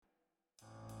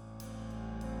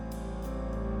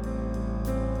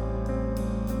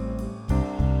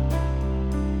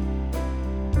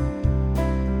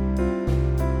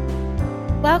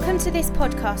Welcome to this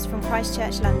podcast from Christ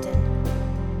Church London.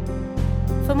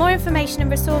 For more information and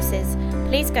resources,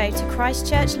 please go to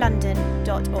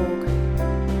christchurchlondon.org.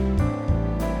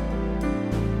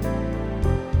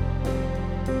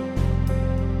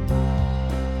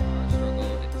 Our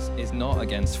struggle is not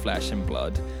against flesh and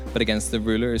blood, but against the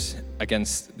rulers,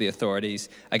 against the authorities,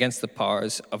 against the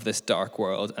powers of this dark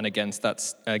world, and against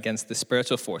the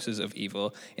spiritual forces of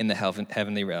evil in the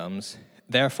heavenly realms.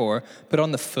 Therefore, put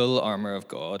on the full armor of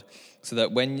God, so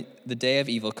that when the day of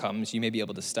evil comes, you may be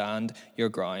able to stand your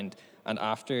ground, and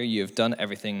after you have done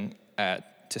everything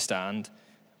to stand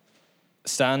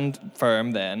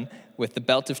firm then, with the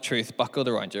belt of truth buckled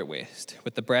around your waist,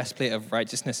 with the breastplate of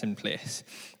righteousness in place,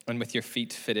 and with your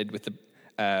feet fitted with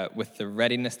the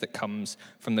readiness that comes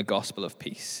from the gospel of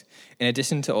peace. In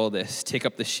addition to all this, take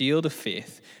up the shield of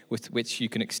faith, with which you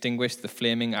can extinguish the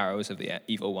flaming arrows of the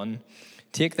evil one.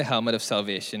 Take the helmet of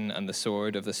salvation and the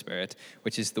sword of the Spirit,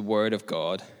 which is the word of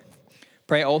God.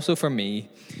 Pray also for me,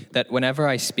 that whenever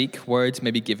I speak, words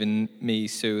may be given me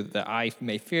so that I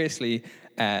may fearlessly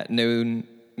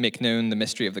make known the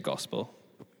mystery of the gospel.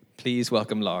 Please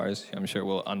welcome Lars, who I'm sure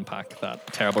will unpack that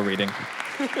terrible reading.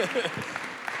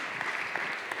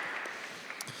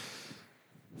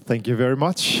 Thank you very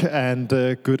much, and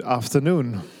good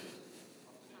afternoon.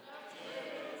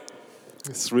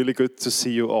 It's really good to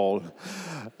see you all.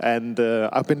 And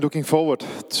I've been looking forward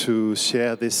to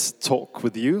share this talk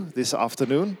with you this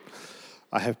afternoon.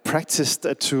 I have practiced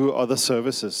at 2 other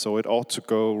services, so it ought to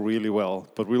go really well,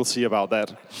 but we'll see about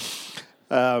that.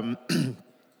 I've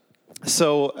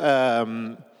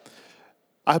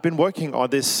been working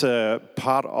on this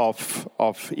part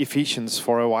of Ephesians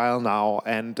for a while now,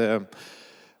 and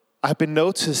I've been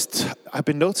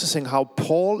noticing how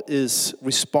Paul is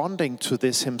responding to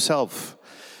this himself,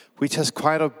 which has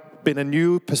been a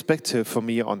new perspective for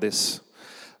me on this,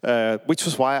 which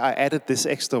was why I added this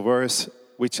extra verse,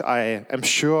 which I am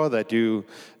sure that you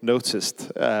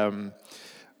noticed.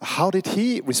 How did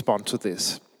he respond to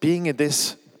this? Being in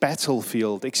this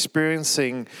battlefield,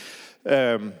 experiencing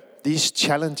these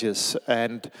challenges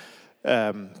and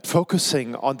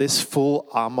focusing on this full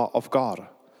armor of God.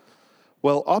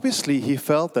 Well, obviously, he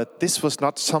felt that this was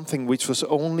not something which was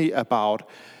only about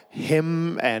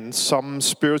him and some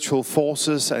spiritual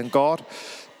forces and God,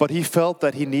 but he felt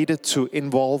that he needed to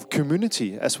involve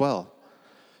community as well.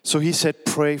 So he said,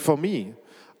 pray for me.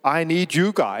 I need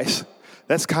you guys.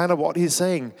 That's kind of what he's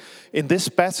saying. In this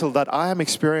battle that I am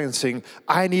experiencing,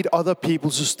 I need other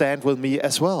people to stand with me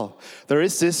as well. There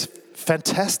is this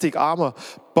fantastic armor,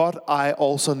 but I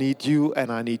also need you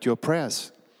and I need your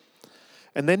prayers.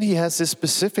 And then he has this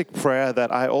specific prayer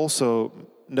that I also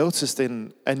noticed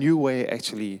in a new way,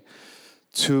 actually,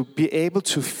 to be able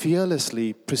to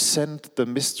fearlessly present the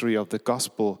mystery of the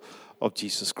gospel of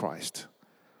Jesus Christ.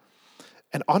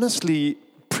 And honestly,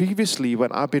 previously,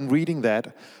 when I've been reading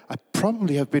that, I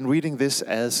probably have been reading this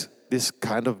as this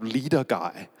kind of leader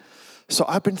guy. So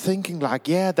I've been thinking like,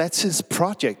 yeah, that's his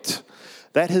project.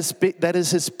 That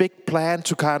is his big plan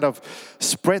to kind of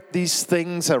spread these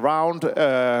things around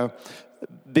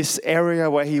this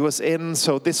area where he was in.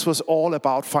 So this was all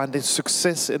about finding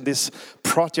success in this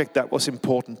project that was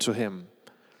important to him.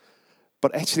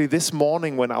 But actually this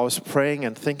morning when I was praying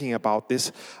and thinking about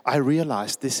this, I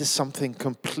realized this is something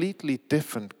completely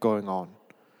different going on.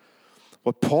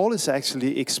 What Paul is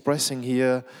actually expressing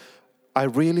here, I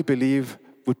really believe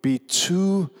would be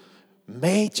 2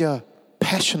 major,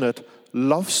 passionate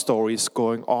love stories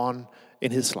going on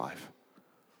in his life.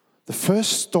 The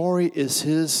first story is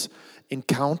his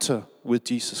encounter with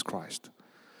Jesus Christ.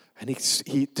 And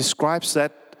he describes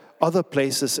that other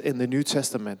places in the New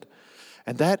Testament.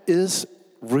 And that is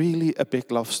really a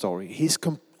big love story. He's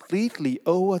completely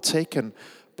overtaken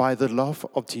by the love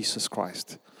of Jesus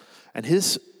Christ. And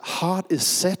his heart is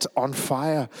set on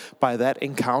fire by that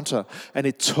encounter, and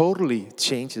it totally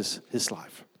changes his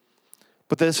life.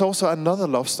 But there's also another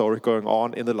love story going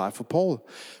on in the life of Paul,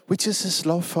 which is his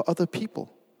love for other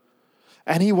people.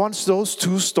 And he wants those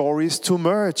 2 stories to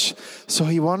merge. So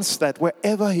he wants that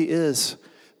wherever he is,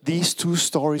 these 2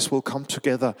 stories will come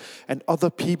together and other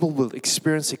people will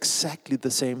experience exactly the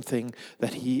same thing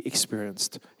that he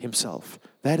experienced himself.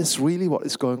 That is really what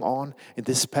is going on in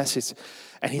this passage.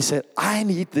 And he said, I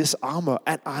need this armor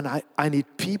and I need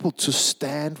people to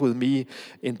stand with me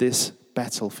in this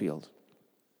battlefield.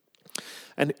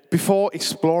 And before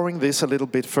exploring this a little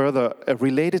bit further,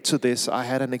 related to this, I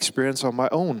had an experience on my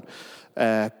own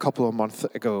a couple of months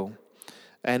ago.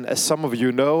 And as some of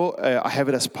you know, I have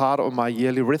it as part of my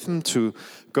yearly rhythm to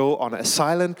go on a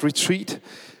silent retreat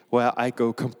where I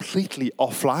go completely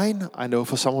offline. I know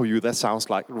for some of you that sounds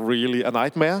like really a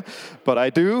nightmare, but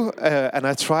I do. And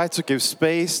I try to give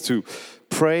space to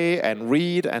pray and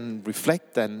read and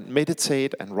reflect and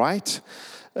meditate and write.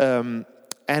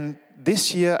 And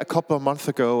this year, a couple of months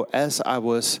ago, as I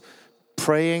was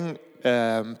praying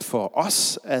for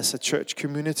us as a church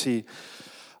community,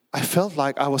 I felt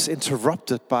like I was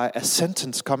interrupted by a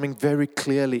sentence coming very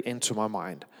clearly into my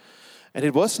mind. And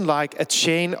it wasn't like a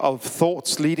chain of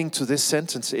thoughts leading to this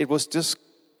sentence. It was just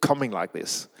coming like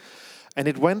this. And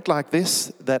it went like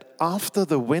this, that after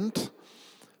the wind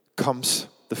comes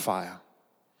the fire.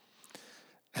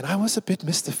 And I was a bit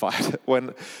mystified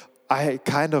when I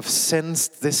kind of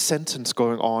sensed this sentence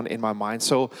going on in my mind.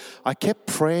 So I kept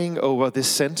praying over this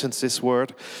sentence, this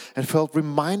word, and felt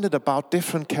reminded about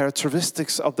different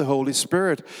characteristics of the Holy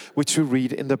Spirit, which we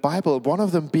read in the Bible. One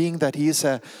of them being that He is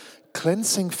a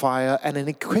cleansing fire and an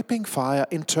equipping fire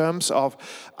in terms of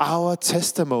our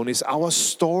testimonies, our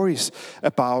stories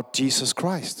about Jesus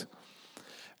Christ.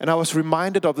 And I was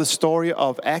reminded of the story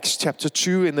of Acts chapter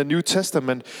 2 in the New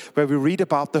Testament, where we read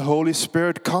about the Holy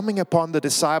Spirit coming upon the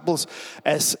disciples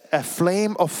as a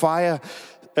flame of fire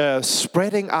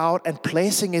spreading out and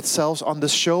placing itself on the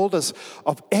shoulders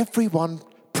of everyone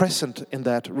present in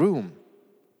that room.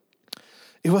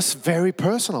 It was very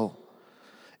personal.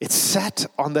 It sat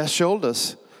on their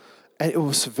shoulders, and it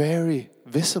was very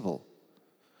visible.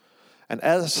 And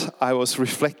as I was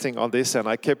reflecting on this and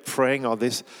I kept praying on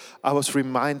this, I was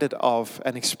reminded of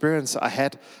an experience I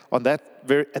had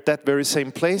at that very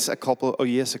same place a couple of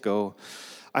years ago.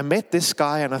 I met this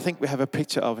guy, and I think we have a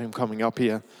picture of him coming up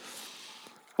here.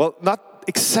 Well, not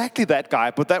exactly that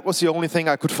guy, but that was the only thing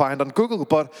I could find on Google.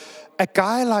 But a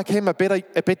guy like him, a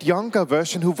bit younger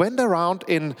version, who went around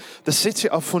in the city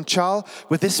of Funchal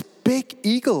with this big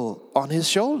eagle on his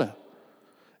shoulder.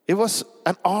 It was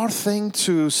an odd thing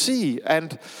to see.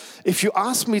 And if you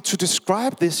ask me to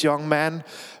describe this young man,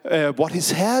 what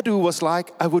his hairdo was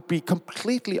like, I would be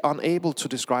completely unable to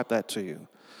describe that to you.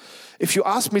 If you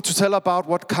ask me to tell about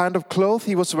what kind of clothes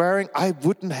he was wearing, I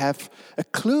wouldn't have a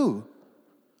clue.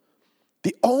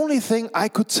 The only thing I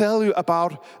could tell you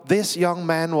about this young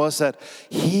man was that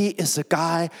he is the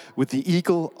guy with the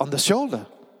eagle on the shoulder,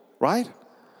 right?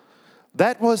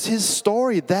 That was his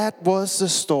story. That was the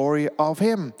story of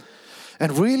him.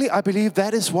 And really, I believe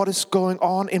that is what is going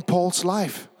on in Paul's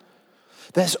life.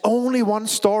 There's only one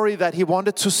story that he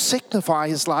wanted to signify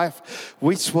his life,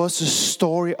 which was the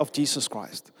story of Jesus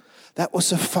Christ. That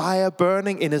was a fire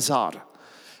burning in his heart.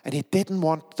 And he didn't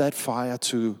want that fire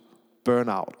to burn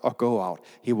out or go out.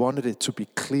 He wanted it to be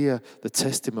clear, the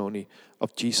testimony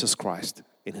of Jesus Christ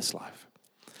in his life.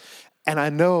 And I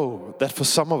know that for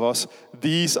some of us,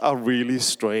 these are really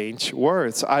strange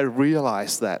words. I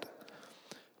realize that.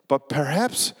 But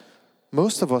perhaps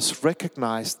most of us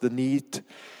recognize the need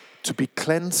to be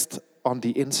cleansed on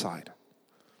the inside.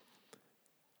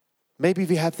 Maybe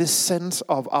we have this sense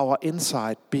of our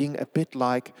inside being a bit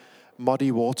like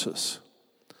muddy waters.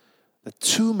 That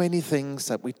too many things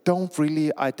that we don't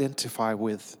really identify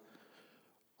with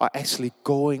are actually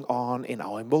going on in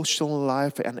our emotional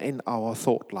life and in our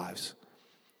thought lives.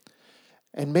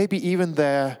 And maybe even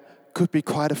there could be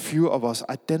quite a few of us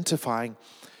identifying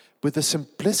with the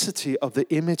simplicity of the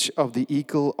image of the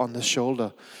eagle on the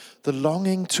shoulder, the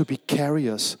longing to be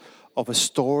carriers of a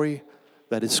story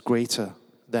that is greater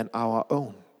than our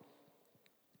own.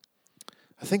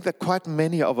 I think that quite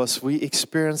many of us, we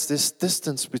experience this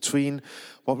distance between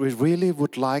what we really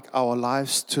would like our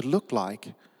lives to look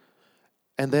like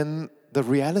and then the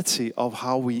reality of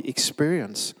how we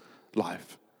experience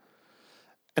life.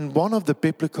 And one of the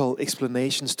biblical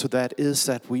explanations to that is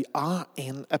that we are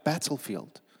in a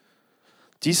battlefield.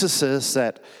 Jesus says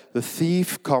that the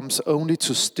thief comes only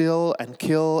to steal and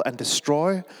kill and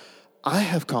destroy. I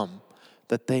have come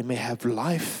that they may have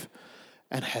life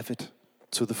and have it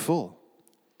to the full.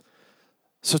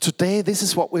 So today, this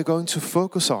is what we're going to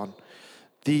focus on.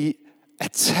 The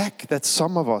attack that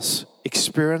some of us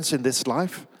experience in this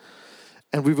life.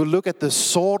 And we will look at the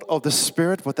sword of the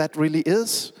Spirit, what that really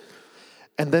is.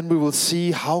 And then we will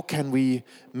see how can we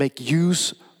make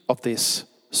use of this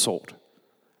sword.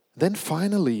 Then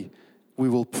finally, we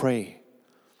will pray.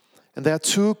 And there are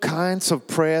two kinds of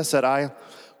prayers that I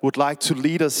would like to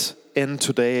lead us in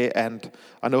today. And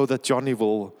I know that Johnny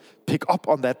will pick up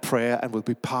on that prayer and will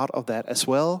be part of that as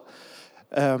well.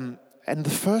 And the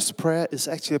first prayer is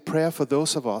actually a prayer for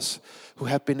those of us who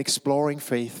have been exploring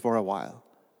faith for a while.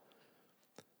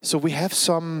 So we have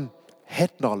some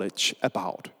head knowledge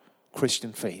about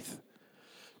Christian faith,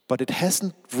 but it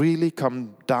hasn't really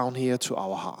come down here to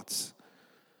our hearts.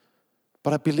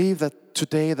 But I believe that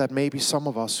today that maybe some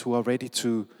of us who are ready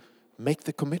to make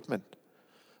the commitment,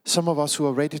 some of us who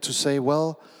are ready to say,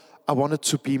 well, I want it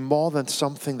to be more than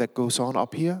something that goes on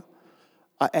up here.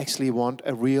 I actually want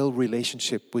a real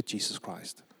relationship with Jesus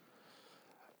Christ.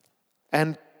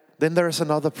 And then there is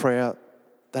another prayer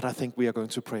that I think we are going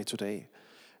to pray today,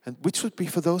 and which would be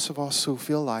for those of us who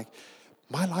feel like,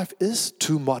 my life is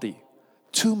too muddy,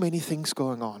 too many things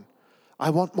going on. I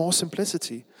want more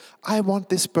simplicity. I want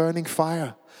this burning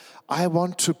fire. I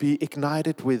want to be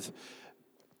ignited with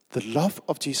the love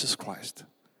of Jesus Christ.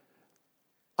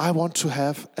 I want to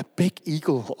have a big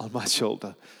eagle on my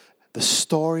shoulder, the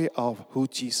story of who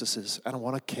Jesus is, and I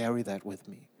want to carry that with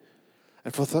me.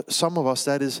 And for some of us,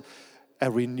 that is a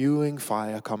renewing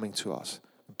fire coming to us.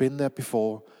 Been there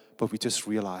before, but we just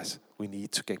realize we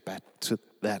need to get back to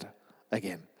that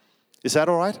again. Is that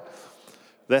all right?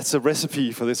 That's a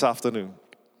recipe for this afternoon.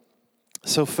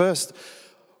 So first,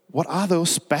 what are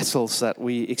those battles that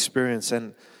we experience?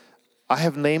 And I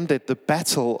have named it the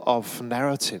battle of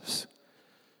narratives,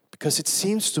 because it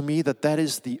seems to me that that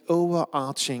is the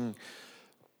overarching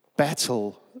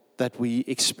battle that we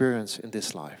experience in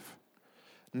this life.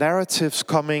 Narratives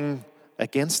coming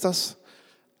against us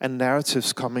and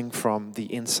narratives coming from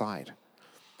the inside.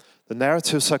 The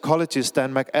narrative psychologist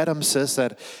Dan McAdams says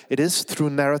that it is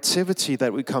through narrativity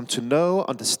that we come to know,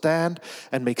 understand,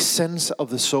 and make sense of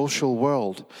the social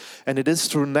world. And it is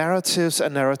through narratives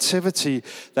and narrativity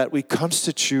that we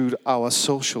constitute our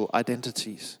social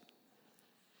identities.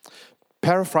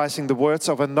 Paraphrasing the words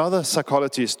of another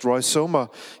psychologist, Roy Sommer,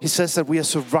 he says that we are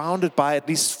surrounded by at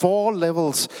least 4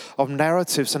 levels of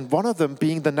narratives, and one of them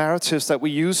being the narratives that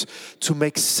we use to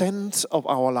make sense of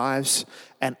our lives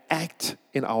and act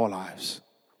in our lives.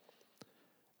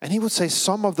 And he would say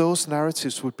some of those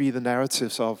narratives would be the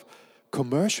narratives of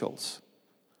commercials.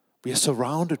 We are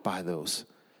surrounded by those.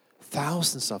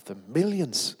 Thousands of them,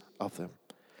 millions of them.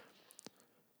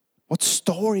 What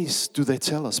stories do they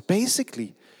tell us?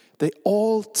 Basically, they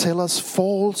all tell us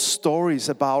false stories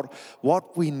about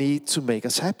what we need to make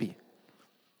us happy.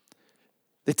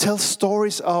 They tell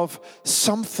stories of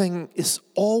something is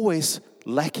always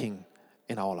lacking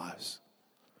in our lives.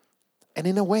 And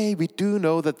in a way, we do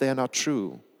know that they're not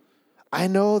true. I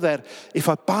know that if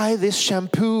I buy this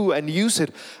shampoo and use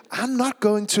it, I'm not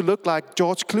going to look like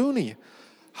George Clooney,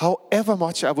 however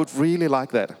much I would really like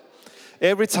that.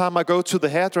 Every time I go to the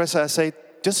hairdresser, I say,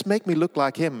 just make me look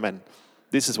like him, and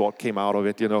this is what came out of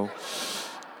it,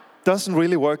 Doesn't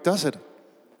really work, does it?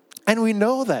 And we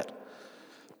know that.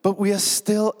 But we are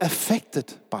still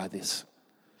affected by this.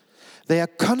 They are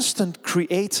constant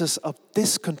creators of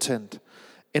discontent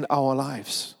in our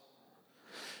lives.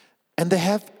 And they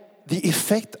have the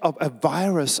effect of a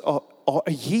virus or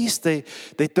a yeast. They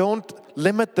don't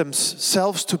limit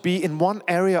themselves to be in one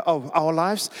area of our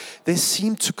lives. They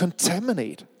seem to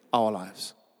contaminate our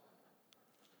lives.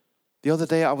 The other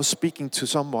day I was speaking to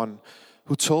someone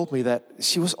who told me that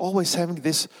she was always having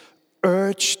this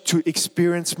urge to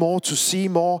experience more, to see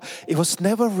more. It was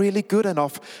never really good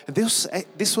enough. And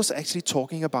this was actually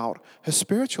talking about her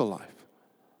spiritual life.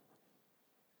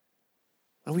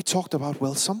 And we talked about,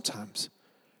 well, sometimes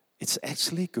it's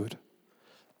actually good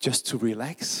just to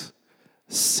relax,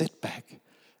 sit back,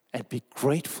 and be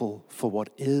grateful for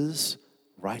what is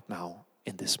right now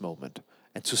in this moment.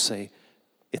 And to say,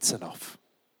 it's enough.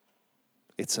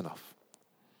 It's enough.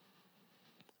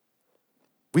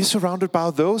 We're surrounded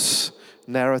by those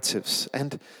narratives,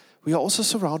 and we are also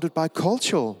surrounded by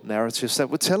cultural narratives that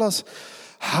would tell us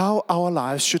how our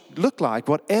lives should look like,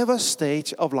 whatever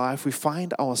stage of life we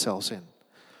find ourselves in.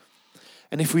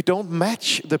 And if we don't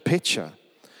match the picture,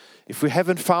 if we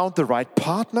haven't found the right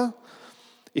partner,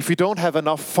 if we don't have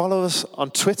enough followers on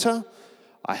Twitter,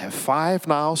 I have 5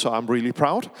 now, so I'm really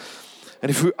proud. And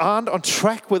if we aren't on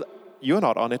track with, you're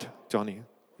not on it, Johnny.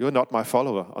 You're not my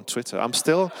follower on Twitter. I'm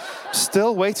still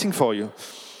waiting for you.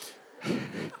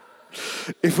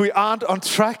 If we aren't on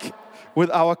track with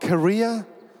our career,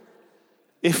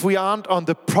 if we aren't on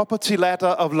the property ladder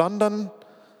of London,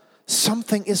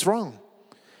 something is wrong.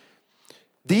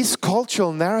 These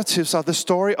cultural narratives are the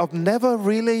story of never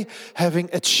really having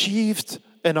achieved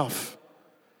enough.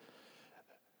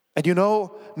 And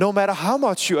no matter how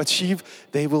much you achieve,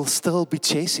 they will still be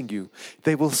chasing you.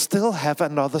 They will still have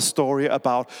another story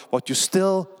about what you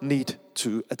still need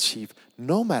to achieve,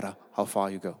 no matter how far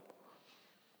you go.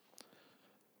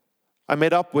 I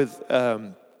met up with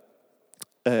a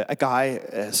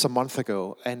guy some month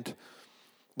ago, and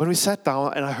when we sat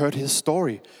down and I heard his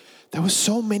story, there were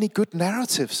so many good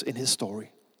narratives in his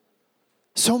story.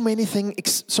 So many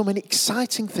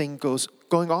exciting things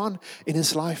going on in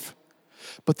his life.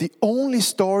 But the only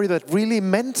story that really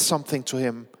meant something to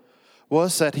him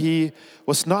was that he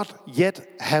was not yet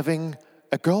having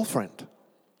a girlfriend.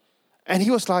 And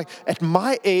he was like, at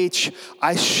my age,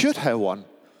 I should have one.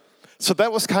 So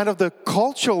that was kind of the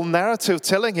cultural narrative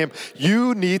telling him,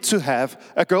 you need to have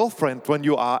a girlfriend when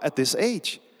you are at this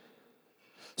age.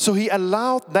 So he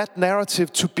allowed that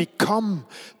narrative to become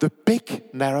the big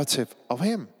narrative of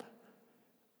him,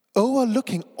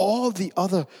 overlooking all the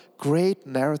other great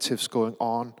narratives going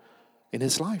on in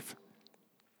his life.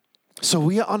 So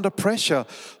we are under pressure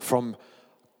from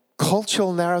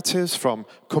cultural narratives, from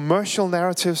commercial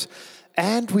narratives,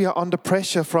 and we are under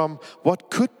pressure from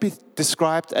what could be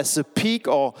described as the peak,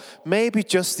 or maybe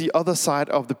just the other side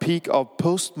of the peak, of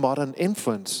postmodern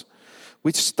influence,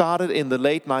 which started in the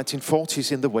late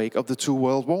 1940s in the wake of the two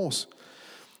world wars.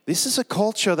 This is a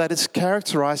culture that is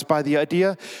characterized by the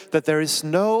idea that there is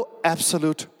no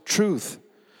absolute truth.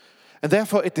 And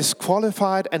therefore it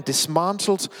disqualified and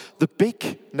dismantled the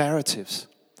big narratives.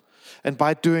 And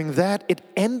by doing that, it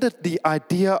ended the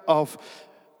idea of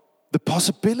the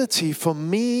possibility for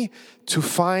me to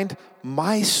find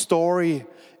my story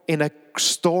in a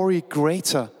story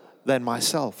greater than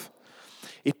myself.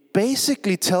 It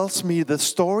basically tells me the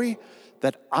story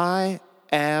that I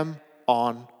am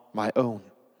on my own.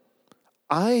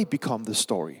 I become the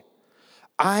story.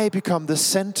 I become the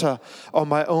center of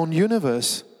my own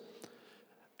universe.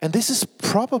 And this is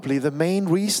probably the main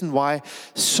reason why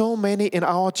so many in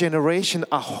our generation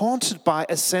are haunted by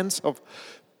a sense of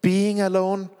being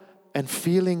alone and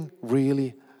feeling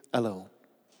really alone.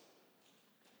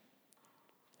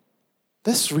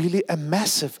 There's really a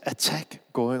massive attack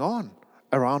going on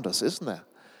around us, isn't there?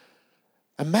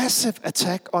 A massive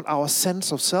attack on our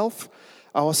sense of self,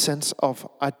 our sense of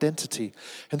identity.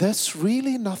 And there's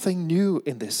really nothing new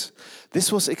in this.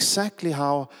 This was exactly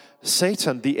how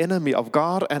Satan, the enemy of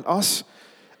God and us,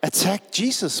 attacked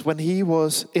Jesus when he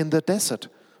was in the desert.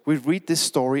 We read this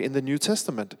story in the New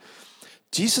Testament.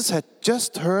 Jesus had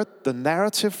just heard the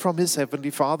narrative from his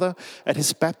heavenly Father at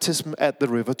his baptism at the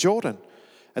River Jordan.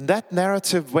 And that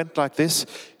narrative went like this: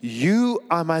 you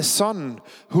are my son,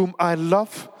 whom I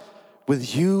love.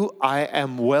 With you I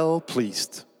am well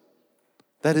pleased.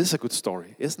 That is a good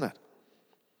story, isn't it?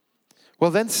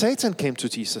 Well, then Satan came to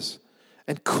Jesus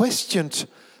and questioned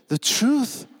the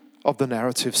truth of the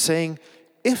narrative, saying,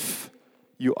 if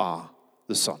you are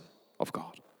the Son of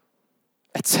God.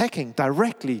 Attacking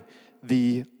directly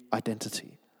the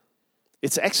identity.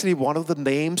 It's actually one of the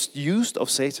names used of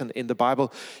Satan in the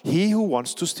Bible. He who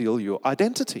wants to steal your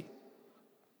identity.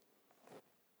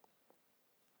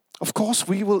 Of course,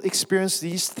 we will experience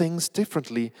these things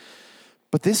differently.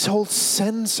 But this whole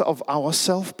sense of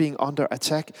ourself being under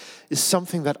attack is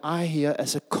something that I hear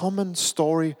as a common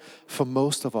story for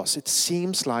most of us. It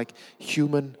seems like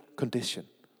human condition.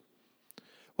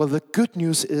 Well, the good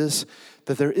news is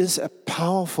that there is a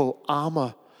powerful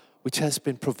armor which has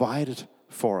been provided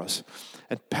for us.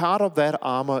 And part of that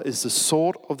armor is the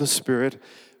sword of the Spirit,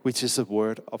 which is the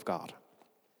Word of God.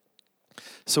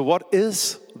 So what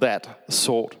is that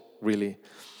sword really?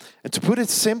 And to put it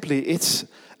simply, it's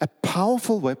a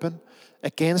powerful weapon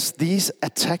against these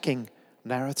attacking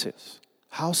narratives.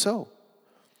 How so?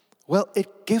 Well,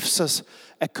 it gives us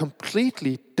a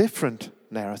completely different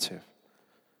narrative.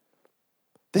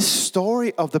 This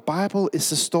story of the Bible is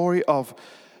the story of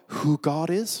who God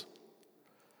is,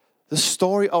 the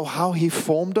story of how He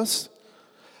formed us,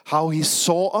 how He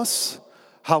saw us,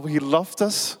 how He loved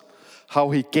us, how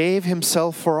He gave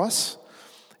Himself for us.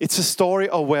 It's a story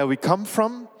of where we come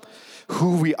from,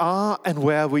 who we are and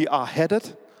where we are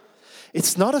headed.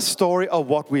 It's not a story of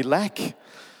what we lack,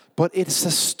 but it's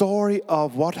a story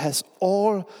of what has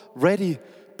already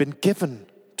been given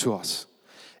to us.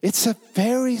 It's a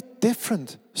very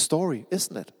different story,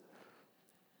 isn't it?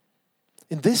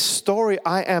 In this story,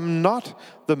 I am not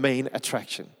the main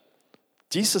attraction.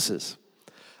 Jesus is.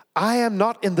 I am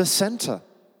not in the center.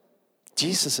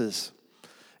 Jesus is.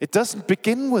 It doesn't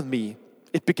begin with me.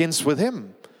 It begins with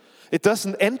Him. It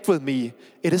doesn't end with me.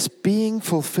 It is being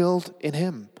fulfilled in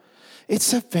Him.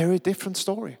 It's a very different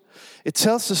story. It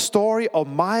tells the story of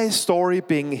my story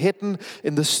being hidden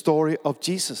in the story of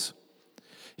Jesus.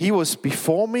 He was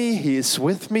before me, He is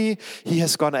with me, He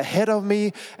has gone ahead of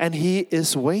me, and He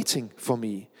is waiting for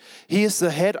me. He is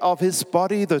the head of His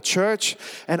body, the church,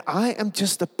 and I am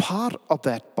just a part of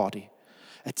that body.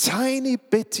 A tiny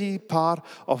bitty part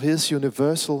of His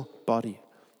universal body.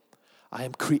 I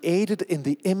am created in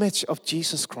the image of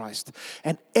Jesus Christ,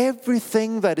 and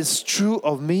everything that is true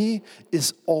of me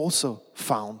is also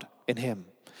found in Him.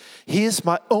 He is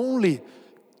my only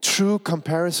true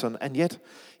comparison, and yet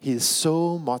He is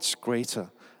so much greater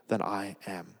than I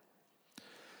am.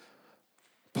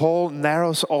 Paul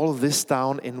narrows all of this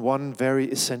down in one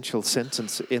very essential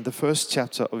sentence in the first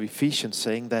chapter of Ephesians,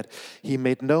 saying that he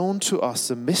made known to us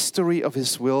the mystery of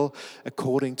his will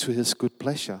according to his good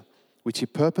pleasure, which he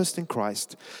purposed in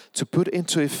Christ to put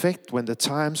into effect when the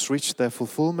times reach their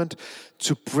fulfillment,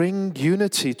 to bring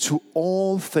unity to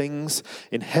all things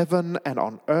in heaven and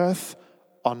on earth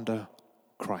under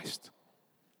Christ.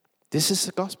 This is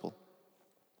the gospel.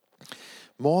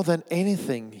 More than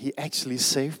anything, he actually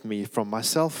saved me from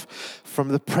myself, from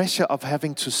the pressure of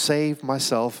having to save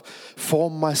myself,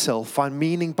 form myself, find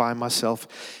meaning by myself.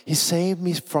 He saved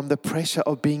me from the pressure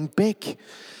of being big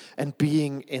and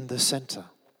being in the center.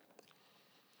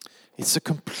 It's a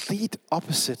complete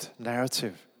opposite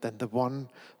narrative than the one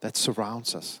that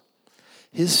surrounds us.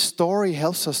 His story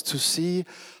helps us to see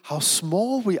how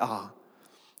small we are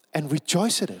and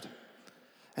rejoice in it,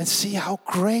 and see how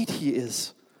great he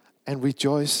is and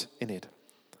rejoice in it.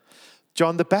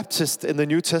 John the Baptist in the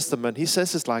New Testament, he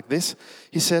says it like this.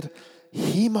 He said,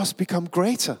 he must become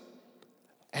greater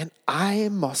and I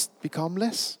must become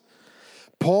less.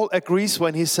 Paul agrees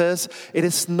when he says, it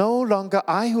is no longer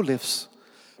I who lives,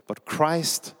 but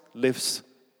Christ lives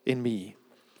in me.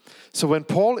 So when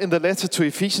Paul in the letter to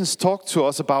Ephesians talked to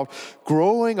us about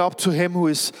growing up to him who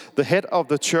is the head of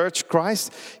the church,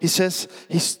 Christ, he says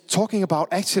he's talking about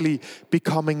actually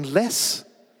becoming less.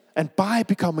 And by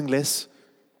becoming less,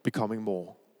 becoming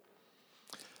more.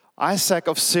 Isaac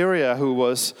of Syria, who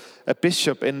was a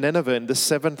bishop in Nineveh in the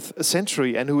 7th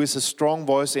century and who is a strong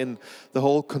voice in the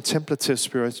whole contemplative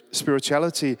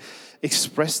spirituality,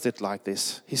 expressed it like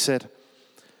this. He said,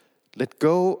 let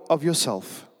go of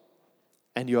yourself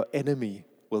and your enemy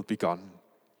will be gone.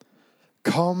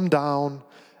 Come down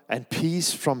and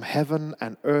peace from heaven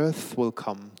and earth will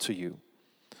come to you.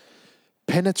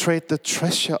 Penetrate the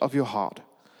treasure of your heart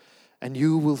and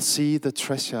you will see the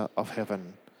treasure of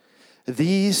heaven.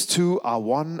 These two are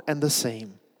one and the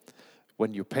same.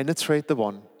 When you penetrate the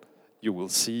one, you will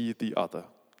see the other.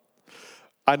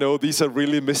 I know these are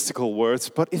really mystical words,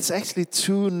 but it's actually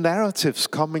two narratives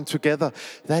coming together.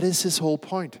 That is his whole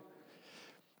point.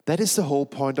 That is the whole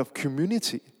point of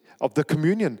community, of the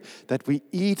communion, that we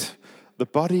eat the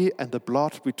body and the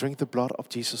blood, we drink the blood of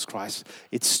Jesus Christ.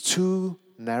 It's two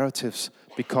narratives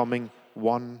becoming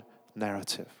one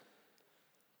narrative.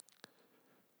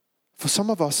 For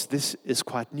some of us, this is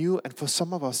quite new, and for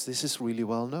some of us, this is really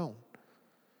well known.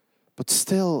 But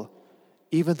still,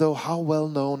 even though how well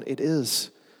known it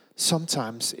is,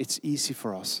 sometimes it's easy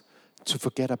for us to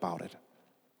forget about it.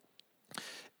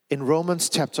 In Romans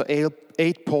chapter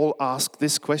 8, Paul asked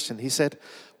this question. He said,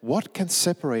 what can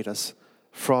separate us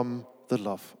from the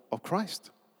love of Christ?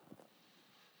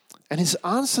 And his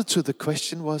answer to the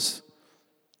question was,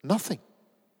 nothing.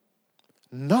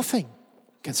 Nothing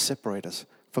can separate us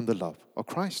from the love of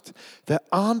Christ. There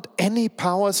aren't any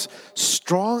powers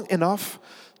strong enough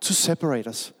to separate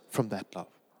us from that love.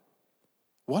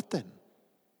 What then?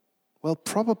 Well,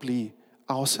 probably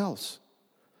ourselves.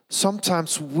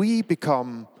 Sometimes we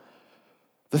become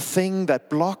the thing that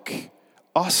block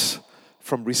us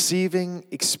from receiving,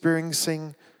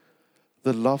 experiencing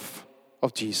the love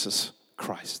of Jesus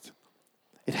Christ.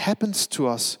 It happens to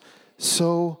us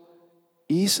so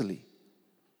easily.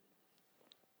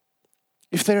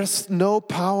 If there's no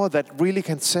power that really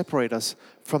can separate us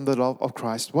from the love of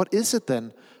Christ, what is it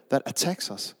then that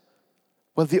attacks us?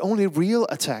 Well, the only real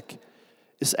attack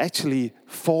is actually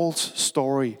false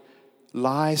story,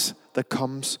 lies that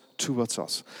comes towards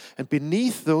us. And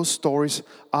beneath those stories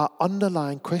are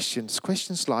underlying questions.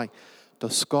 Questions like,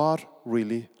 does God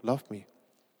really love me?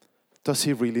 Does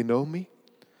he really know me?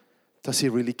 Does he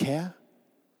really care?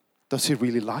 Does he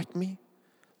really like me?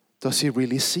 Does he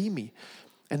really see me?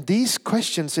 And these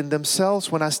questions in themselves,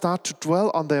 when I start to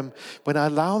dwell on them, when I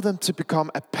allow them to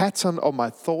become a pattern of my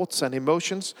thoughts and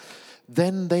emotions,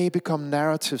 then they become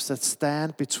narratives that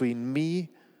stand between me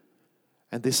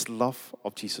and this love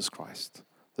of Jesus Christ,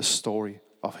 the story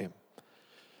of him.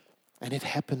 And it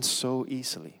happens so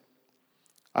easily.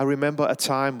 I remember a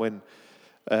time when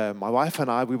my wife and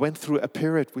I, we went through a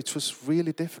period which was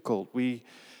really difficult.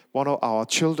 One of our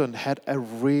children had a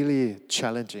really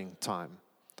challenging time.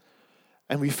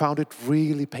 And we found it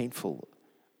really painful.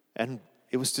 And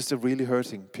it was just a really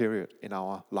hurting period in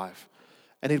our life.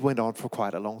 And it went on for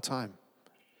quite a long time.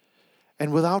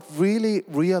 And without really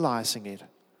realizing it,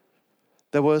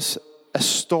 there was a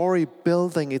story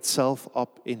building itself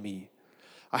up in me.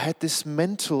 I had this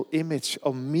mental image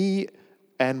of me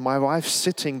and my wife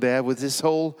sitting there with this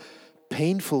whole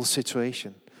painful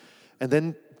situation. And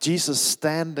then Jesus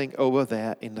standing over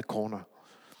there in the corner.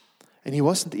 And he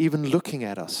wasn't even looking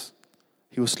at us.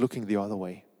 he was looking the other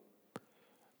way.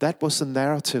 That was the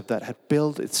narrative that had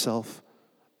built itself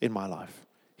in my life.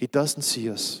 He doesn't see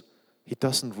us. He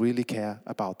doesn't really care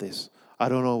about this. I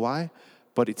don't know why,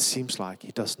 but it seems like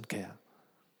he doesn't care.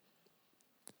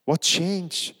 What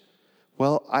changed?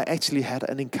 Well, I actually had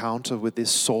an encounter with this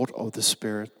sword of the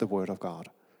Spirit, the Word of God.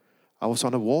 I was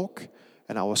on a walk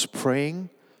and I was praying,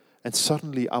 and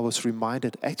suddenly I was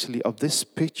reminded actually of this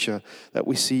picture that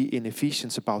we see in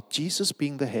Ephesians about Jesus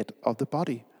being the head of the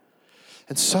body.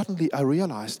 And suddenly I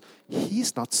realized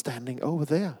he's not standing over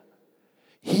there.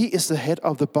 He is the head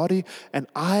of the body, and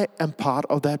I am part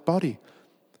of that body.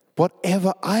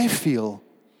 Whatever I feel,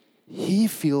 he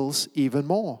feels even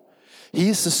more. He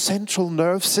is the central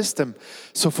nerve system.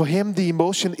 So for him, the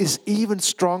emotion is even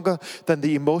stronger than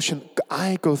the emotion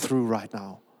I go through right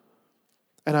now.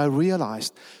 And I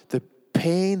realized the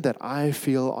pain that I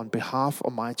feel on behalf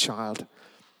of my child,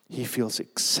 he feels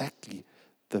exactly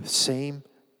the same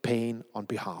pain on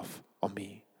behalf of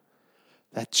me.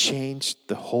 That changed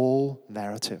the whole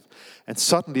narrative. And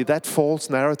suddenly that false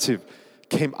narrative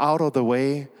came out of the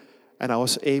way, and I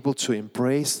was able to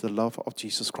embrace the love of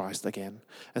Jesus Christ again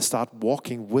and start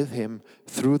walking with him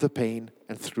through the pain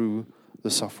and through the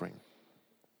suffering.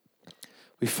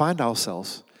 We find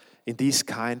ourselves in these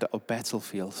kind of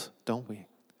battlefields, don't we?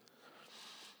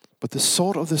 But the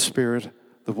sword of the Spirit,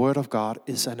 the Word of God,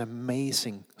 is an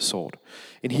amazing sword.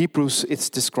 In Hebrews,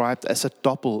 it's described as a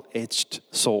double-edged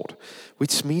sword,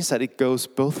 which means that it goes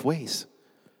both ways.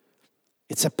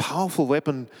 It's a powerful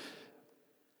weapon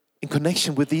in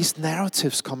connection with these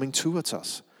narratives coming towards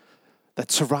us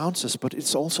that surrounds us, but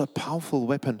it's also a powerful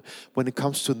weapon when it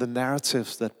comes to the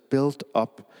narratives that build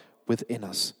up within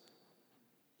us.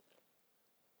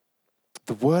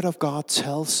 The Word of God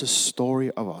tells the story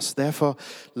of us. Therefore,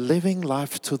 living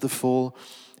life to the full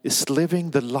is living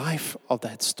the life of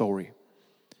that story.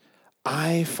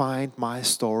 I find my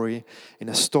story in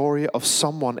a story of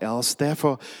someone else.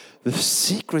 Therefore, the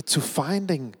secret to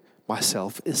finding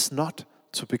myself is not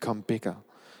to become bigger.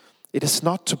 It is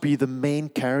not to be the main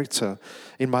character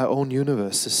in my own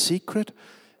universe. The secret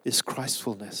is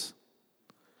Christfulness.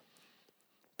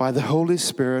 By the Holy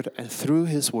Spirit and through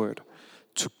His Word,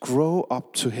 to grow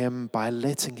up to Him by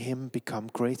letting Him become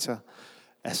greater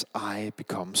as I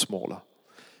become smaller.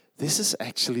 This is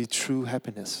actually true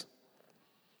happiness.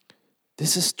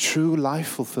 This is true life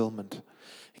fulfillment.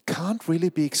 It can't really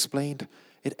be explained.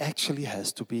 It actually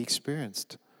has to be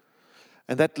experienced.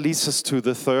 And that leads us to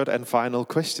the third and final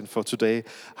question for today.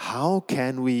 How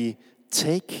can we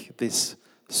take this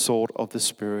sword of the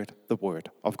Spirit, the Word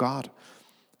of God?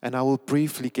 And I will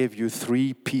briefly give you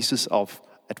 3 pieces of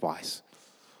advice.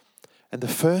 And the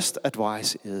first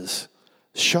advice is,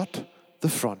 shut the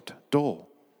front door.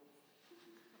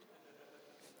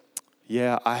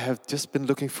 Yeah, I have just been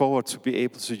looking forward to be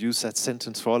able to use that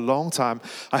sentence for a long time.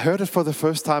 I heard it for the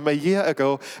first time a year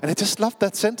ago, and I just loved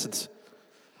that sentence.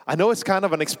 I know it's kind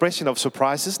of an expression of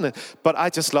surprise, isn't it? But I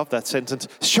just love that sentence.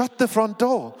 Shut the front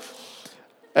door.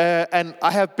 And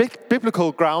I have big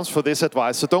biblical grounds for this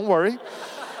advice, so don't worry.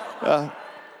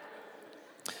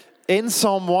 In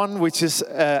Psalm 1, which is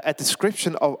a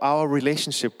description of our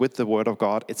relationship with the Word of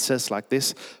God, it says like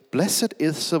this: Blessed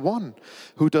is the one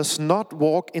who does not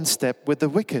walk in step with the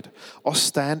wicked, or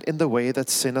stand in the way that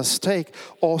sinners take,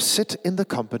 or sit in the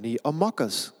company of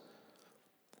mockers.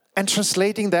 And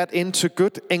translating that into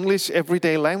good English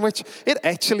everyday language, it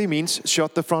actually means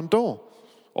shut the front door,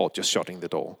 or just shutting the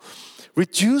door.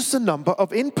 Reduce the number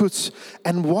of inputs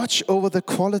and watch over the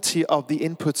quality of the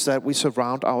inputs that we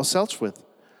surround ourselves with.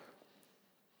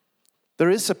 There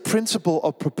is a principle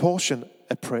of proportion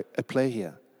at play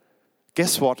here.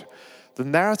 Guess what? The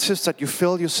narratives that you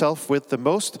fill yourself with the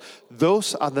most,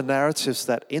 those are the narratives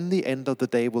that in the end of the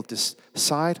day will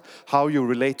decide how you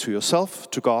relate to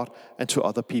yourself, to God, and to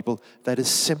other people. That is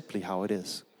simply how it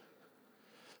is.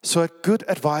 So a good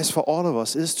advice for all of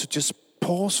us is to just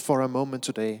pause for a moment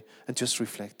today and just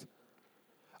reflect.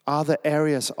 Are there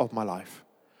areas of my life?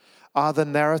 Are there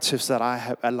narratives that I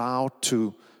have allowed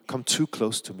to come too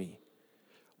close to me,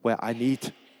 where I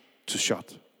need to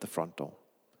shut the front door?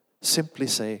 Simply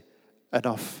say,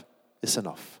 enough is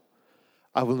enough.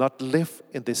 I will not live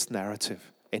in this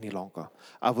narrative any longer.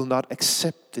 I will not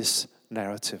accept this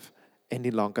narrative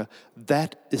any longer.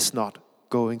 That is not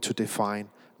going to define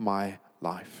my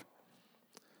life.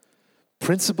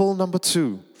 Principle number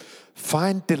 2,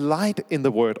 find delight in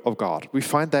the Word of God. We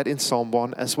find that in Psalm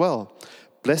 1 as well.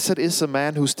 Blessed is the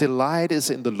man whose delight is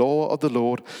in the law of the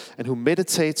Lord, and who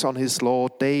meditates on his law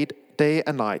day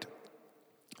and night.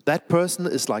 That person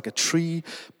is like a tree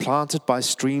planted by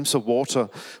streams of water,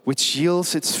 which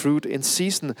yields its fruit in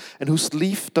season, and whose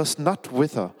leaf does not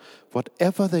wither.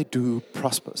 Whatever they do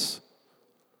prospers.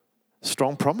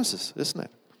 Strong promises, isn't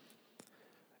it?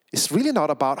 It's really not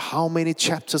about how many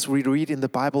chapters we read in the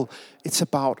Bible. It's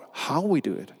about how we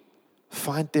do it.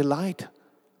 Find delight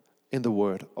in the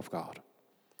Word of God.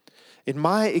 In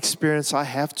my experience, I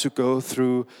have to go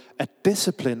through a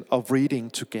discipline of reading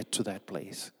to get to that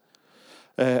place.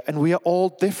 And we are all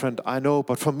different, I know,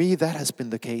 but for me that has been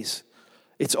the case.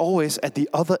 It's always at the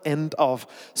other end of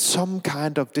some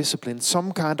kind of discipline,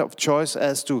 some kind of choice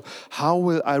as to how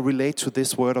will I relate to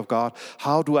this Word of God?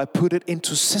 How do I put it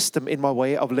into system in my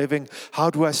way of living? How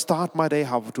do I start my day?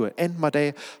 How do I end my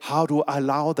day? How do I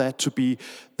allow that to be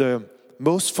the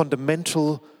most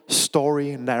fundamental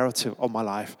story narrative of my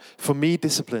life? For me,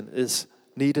 discipline is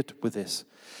needed with this.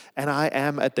 And I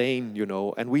am a Dane, you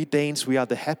know, and we Danes, we are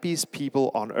the happiest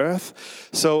people on earth.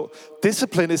 So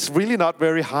discipline is really not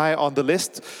very high on the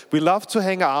list. We love to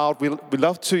hang out, we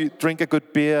love to drink a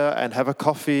good beer and have a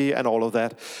coffee and all of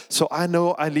that. So I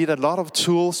know I need a lot of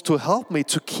tools to help me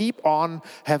to keep on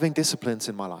having disciplines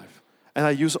in my life. And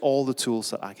I use all the tools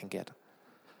that I can get.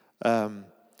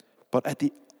 But at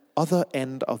the other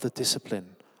end of the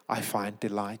discipline, I find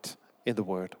delight in the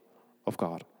Word of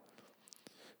God.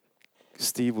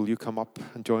 Steve, will you come up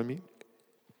and join me?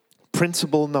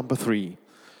 Principle number 3.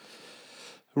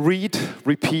 Read,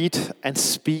 repeat, and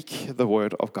speak the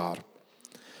Word of God.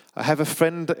 I have a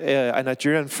friend, a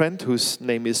Nigerian friend, whose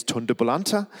name is Tunde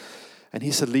Bolanta, and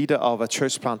he's a leader of a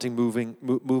church planting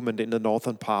movement in the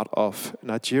northern part of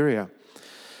Nigeria.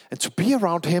 And to be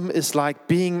around him is like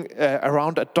being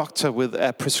around a doctor with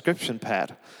a prescription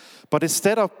pad. But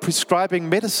instead of prescribing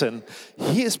medicine,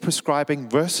 he is prescribing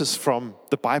verses from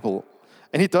the Bible.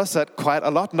 And he does that quite a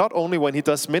lot, not only when he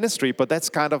does ministry, but that's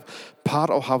kind of part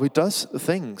of how he does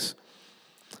things.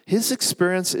 His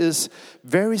experience is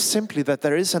very simply that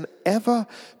there is an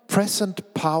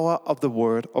ever-present power of the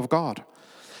Word of God.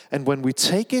 And when we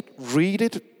take it, read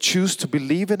it, choose to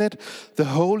believe in it, the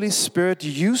Holy Spirit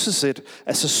uses it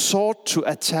as a sword to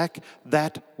attack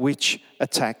that which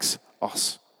attacks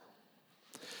us.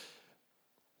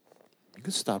 You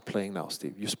can start playing now,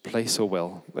 Steve. You play so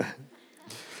well.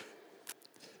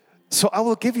 So I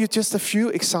will give you just a few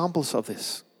examples of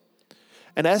this.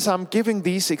 And as I'm giving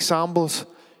these examples,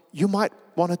 you might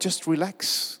want to just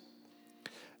relax.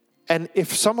 And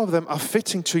if some of them are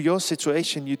fitting to your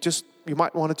situation, you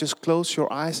might want to just close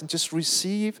your eyes and just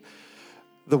receive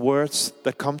the words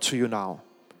that come to you now.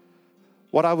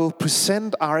 What I will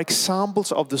present are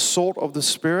examples of the sword of the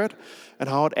Spirit and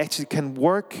how it actually can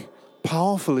work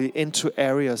powerfully into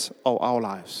areas of our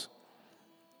lives.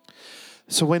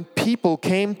 So when people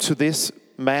came to this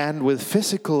man with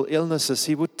physical illnesses,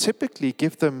 he would typically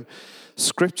give them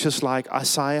scriptures like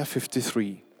Isaiah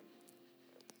 53.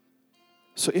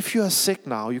 So if you are sick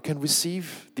now, you can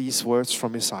receive these words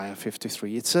from Isaiah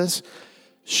 53. It says,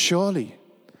 "Surely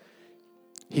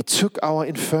he took our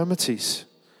infirmities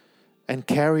and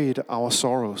carried our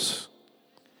sorrows.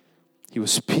 He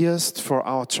was pierced for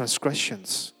our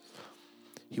transgressions.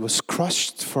 He was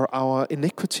crushed for our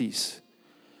iniquities.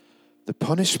 The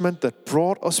punishment that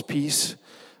brought us peace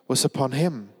was upon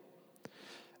him,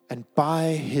 and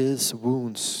by his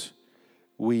wounds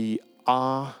we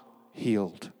are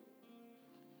healed."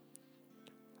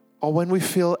 Or when we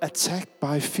feel attacked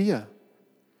by fear,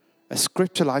 a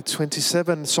scripture like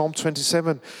Psalm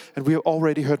 27, and we have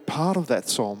already heard part of that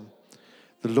psalm.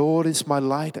 "The Lord is my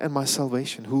light and my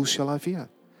salvation. Who shall I fear?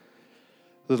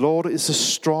 The Lord is the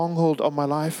stronghold of my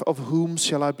life. Of whom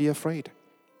shall I be afraid?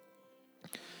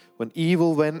 When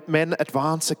evil men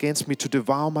advance against me to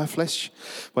devour my flesh,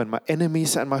 when my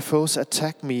enemies and my foes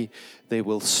attack me, they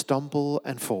will stumble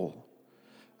and fall.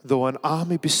 Though an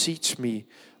army besiege me,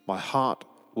 my heart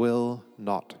will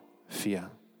not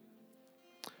fear."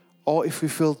 Or if we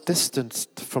feel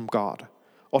distanced from God,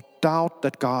 or doubt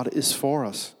that God is for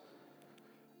us,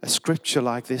 a scripture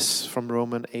like this from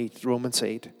Romans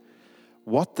 8.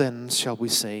 "What then shall we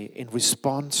say in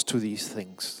response to these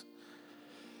things?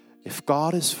 If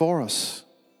God is for us,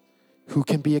 who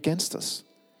can be against us?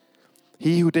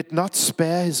 He who did not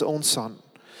spare his own Son,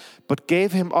 but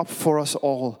gave him up for us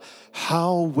all,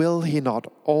 how will he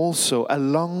not also,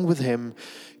 along with him,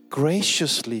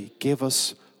 graciously give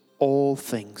us all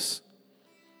things?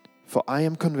 For I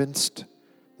am convinced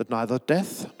that neither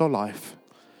death nor life,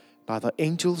 neither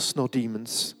angels nor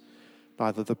demons,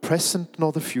 neither the present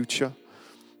nor the future,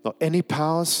 nor any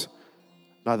powers,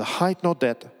 neither height nor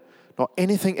depth, nor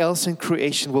anything else in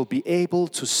creation will be able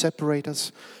to separate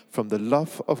us from the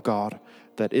love of God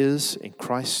that is in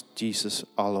Christ Jesus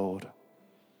our Lord.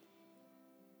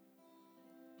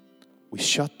 We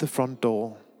shut the front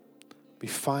door. We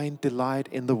find delight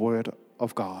in the Word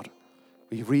of God.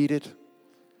 We read it.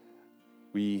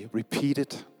 We repeat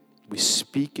it. We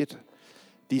speak it.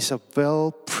 These are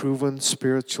well-proven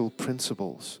spiritual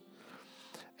principles.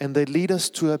 And they lead us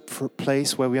to a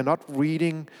place where we are not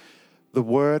reading the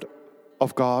Word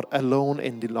of God alone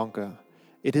any longer.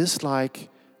 It is like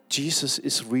Jesus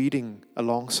is reading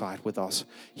alongside with us.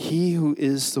 He who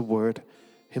is the Word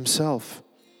himself.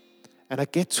 And I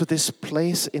get to this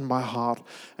place in my heart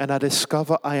and I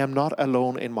discover I am not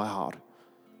alone in my heart.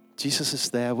 Jesus is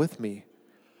there with me.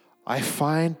 I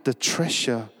find the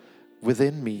treasure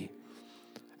within me.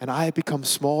 And I become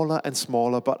smaller and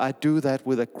smaller, but I do that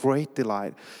with a great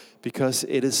delight because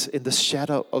it is in the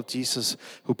shadow of Jesus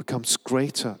who becomes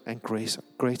greater and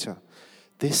greater.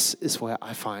 This is where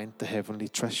I find the heavenly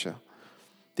treasure.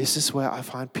 This is where I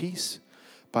find peace,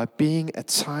 by being a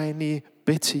tiny,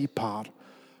 bitty part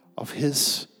of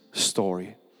His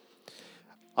story.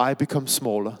 I become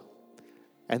smaller,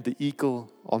 and the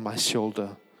eagle on my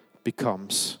shoulder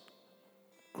becomes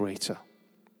greater.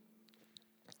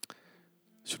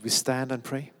 Should we stand and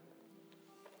pray?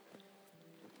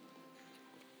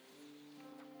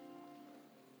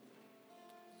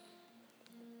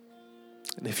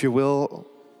 And if you will,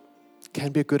 it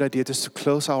can be a good idea just to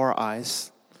close our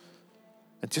eyes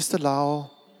and just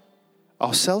allow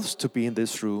ourselves to be in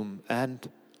this room and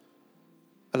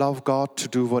allow God to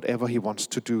do whatever He wants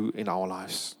to do in our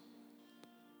lives.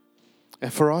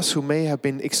 And for us who may have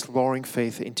been exploring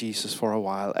faith in Jesus for a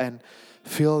while and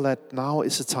feel that now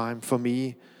is the time for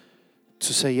me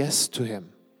to say yes to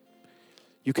Him,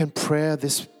 you can pray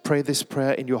this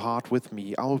prayer in your heart with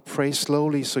me. I will pray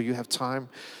slowly so you have time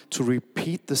to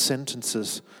repeat the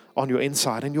sentences on your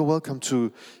inside, and you're welcome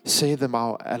to say them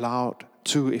out aloud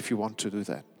too if you want to do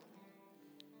that.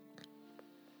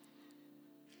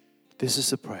 This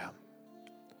is the prayer.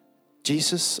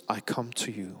 Jesus, I come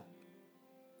to you.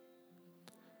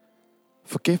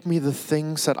 Forgive me the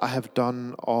things that I have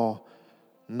done or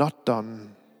not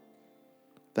done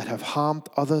that have harmed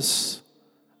others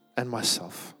and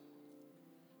myself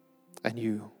and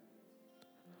you.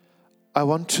 I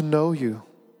want to know you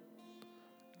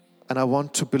and I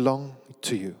want to belong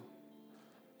to you.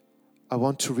 I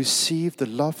want to receive the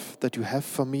love that you have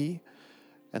for me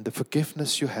and the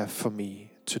forgiveness you have for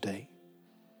me today.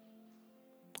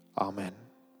 Amen.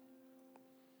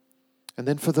 And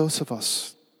then for those of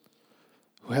us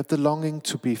who have the longing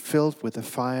to be filled with the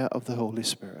fire of the Holy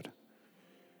Spirit,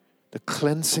 the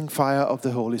cleansing fire of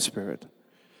the Holy Spirit,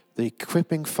 the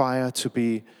equipping fire to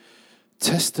be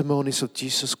testimonies of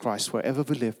Jesus Christ wherever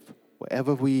we live,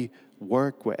 wherever we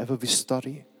work, wherever we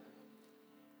study.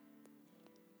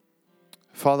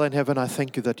 Father in heaven, I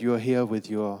thank you that you are here with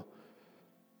your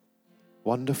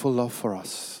wonderful love for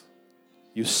us.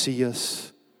 You see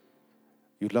us,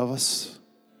 you love us,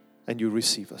 and you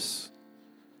receive us.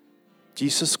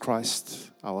 Jesus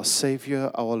Christ, our Savior,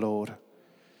 our Lord,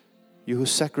 you who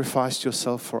sacrificed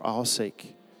yourself for our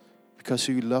sake because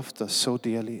you loved us so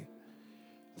dearly.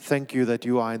 Thank you that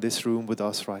you are in this room with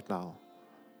us right now.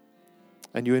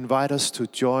 And you invite us to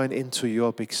join into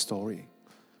your big story.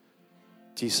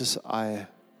 Jesus, I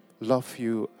love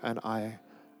you and I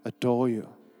adore you.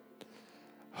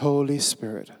 Holy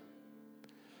Spirit,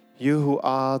 you who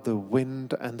are the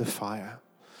wind and the fire,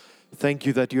 thank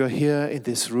you that you are here in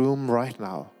this room right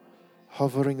now,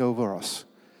 hovering over us,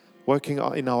 working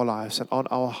in our lives and on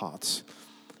our hearts.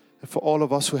 And for all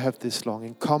of us who have this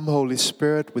longing, come, Holy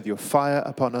Spirit, with your fire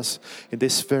upon us in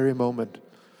this very moment.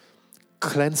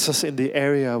 Cleanse us in the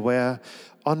area where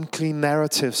unclean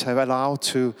narratives have been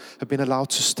allowed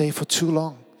to stay for too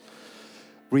long.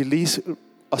 Release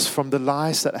us from the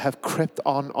lies that have crept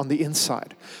on the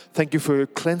inside. Thank you for your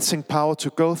cleansing power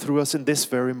to go through us in this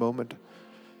very moment.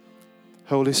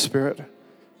 Holy Spirit,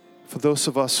 for those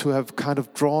of us who have kind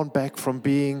of drawn back from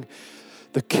being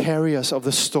the carriers of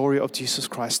the story of Jesus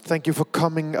Christ, thank you for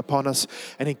coming upon us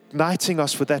and igniting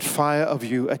us with that fire of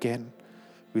you again.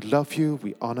 We love you,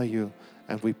 we honor you,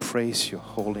 and we praise your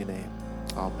holy name.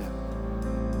 Amen.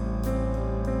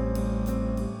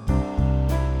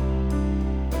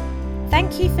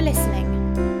 Thank you for listening.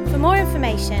 For more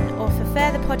information or for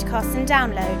further podcasts and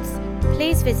downloads,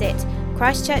 please visit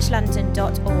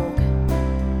christchurchlondon.org.